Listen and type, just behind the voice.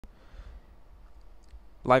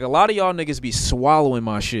Like, a lot of y'all niggas be swallowing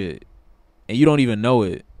my shit, and you don't even know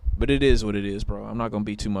it. But it is what it is, bro. I'm not gonna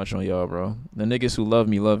be too much on y'all, bro. The niggas who love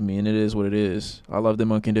me, and it is what it is. I love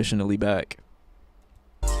them unconditionally back.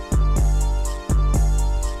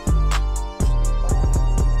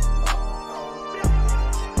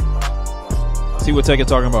 See what Tecca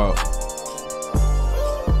talking about.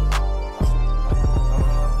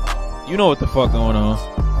 You know what the fuck going on.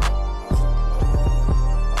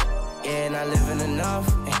 Yeah, not living enough.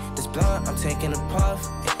 This blunt, I'm taking a puff.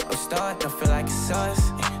 I'm starting to feel like it's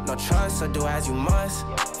us. No trust, so do as you must.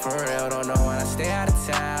 For real, don't know when I stay out of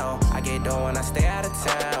town. I get dough when I stay out of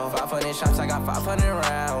town. 500 shots, I got 500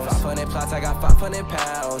 rounds. 500 plots, I got 500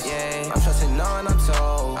 pounds. Yeah, I'm trusting none, I'm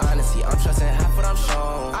told. Honestly, I'm trusting half what I'm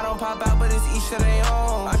shown. I don't pop out, but it's each to their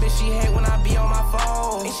own. My bitch, she hate when I be on my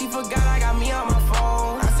phone. And she forgot I got me on my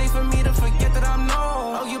phone. I say for me to forget that I'm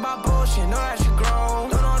known. Argue about bullshit, know that you grown.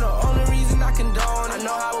 Don't know the only reason I condone. I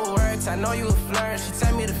know how it works, I know you a flirt. She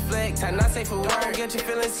tell me to flex, I not safe for work. Don't get your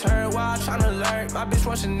feelings hurt while tryna alert. My bitch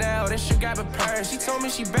wants Chanel, then she grab a purse. She told me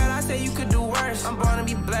she bad, I said you could do worse. I'm born to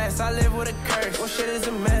be blessed, I live with a curse. Well, shit is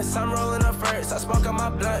a mess, I'm rolling up first. I smoke on my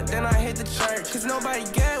blunt, then I hit the church. Cause nobody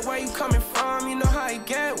get where you coming from. You know how you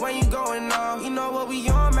get when you going on. You know what we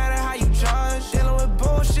on, matter how you judge. Dealing with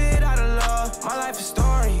bullshit out of love. My life a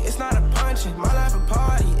story, it's not a punching. My life a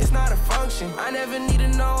party, it's not a function. I never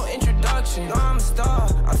needed no introduction. No, I'm a star,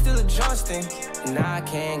 I'm still adjusting. And I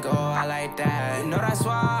can't go out like that. You know that's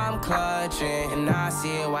why I'm clutching. And I see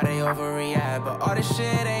it why they overreact. But all this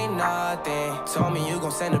shit ain't nothing. Told me you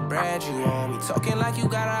gon' send the bread, you owe me. Talking like you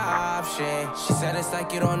got an option. She said it's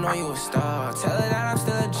like you don't know you a star. Tell her that I'm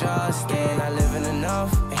still adjusting. Not living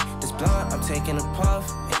enough. This blunt, I'm taking a puff.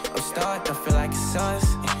 I'm starting to feel like it's us.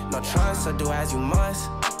 No trust, so do as you must.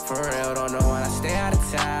 For real, don't know when I stay out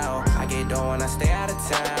of town. I get dough when I stay out of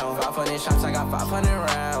town. 500 shots, I got 500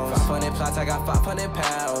 rounds. 500 plots, I got 500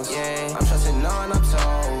 pounds. Yeah, I'm trusting none, I'm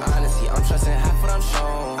told. Honestly, I'm trusting half what I'm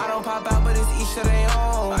shown. I don't pop out, but it's each to their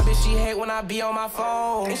own. My bitch, she hate when I be on my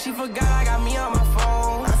phone. And she forgot I got me on my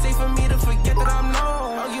phone. I say for me to forget that I'm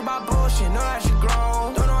known. Argue about bullshit, know that you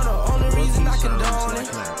grown. Don't know the only reason I condone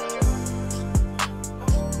it.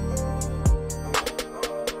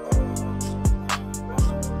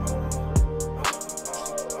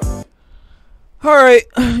 All right,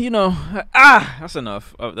 you know, that's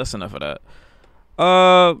enough. That's enough of that.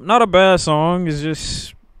 Not a bad song. It's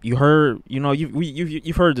just you heard, you know,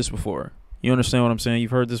 you've heard this before. You understand what I'm saying? You've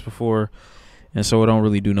heard this before, and so it don't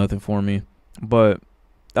really do nothing for me. But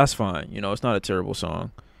that's fine. You know, it's not a terrible song.